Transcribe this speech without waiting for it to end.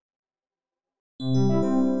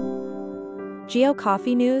Geo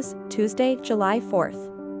Coffee News, Tuesday, July 4th.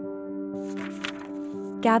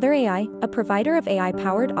 Gather AI, a provider of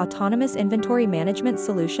AI-powered autonomous inventory management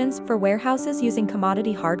solutions for warehouses using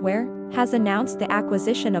commodity hardware, has announced the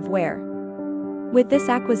acquisition of Ware. With this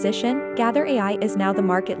acquisition, Gather AI is now the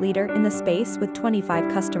market leader in the space with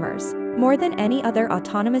 25 customers, more than any other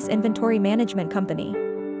autonomous inventory management company.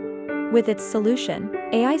 With its solution,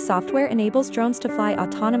 AI software enables drones to fly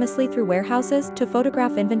autonomously through warehouses to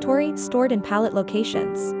photograph inventory stored in pallet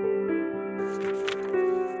locations.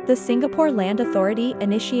 The Singapore Land Authority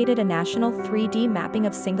initiated a national 3D mapping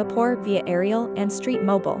of Singapore via aerial and street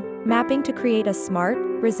mobile mapping to create a smart,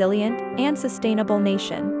 resilient, and sustainable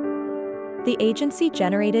nation. The agency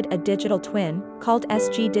generated a digital twin, called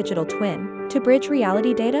SG Digital Twin, to bridge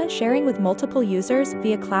reality data sharing with multiple users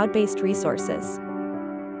via cloud-based resources.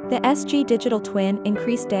 The SG Digital Twin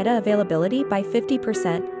increased data availability by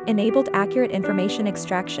 50%, enabled accurate information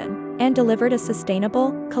extraction, and delivered a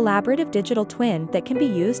sustainable, collaborative digital twin that can be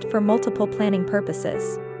used for multiple planning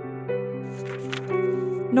purposes.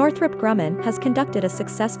 Northrop Grumman has conducted a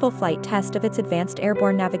successful flight test of its advanced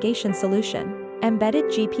airborne navigation solution,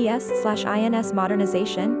 Embedded GPS/INS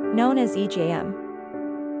Modernization, known as EGAM.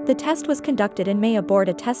 The test was conducted in May aboard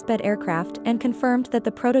a testbed aircraft and confirmed that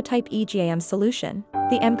the prototype EGAM solution,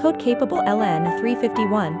 the M-code-capable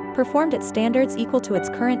LN-351, performed at standards equal to its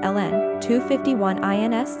current LN-251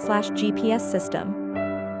 INS/GPS system.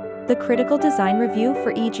 The critical design review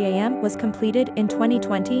for EGAM was completed in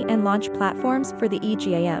 2020 and launch platforms for the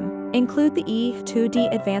EGAM include the E-2D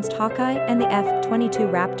Advanced Hawkeye and the F-22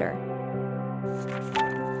 Raptor.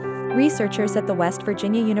 Researchers at the West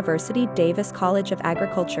Virginia University Davis College of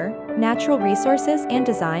Agriculture, Natural Resources and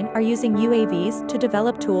Design are using UAVs to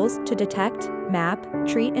develop tools to detect, map,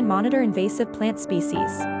 treat and monitor invasive plant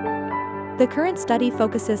species. The current study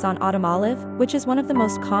focuses on autumn olive, which is one of the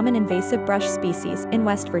most common invasive brush species in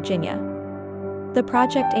West Virginia. The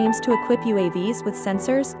project aims to equip UAVs with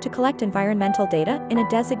sensors to collect environmental data in a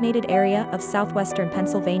designated area of southwestern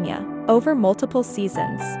Pennsylvania over multiple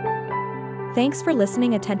seasons. Thanks for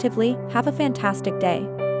listening attentively. Have a fantastic day.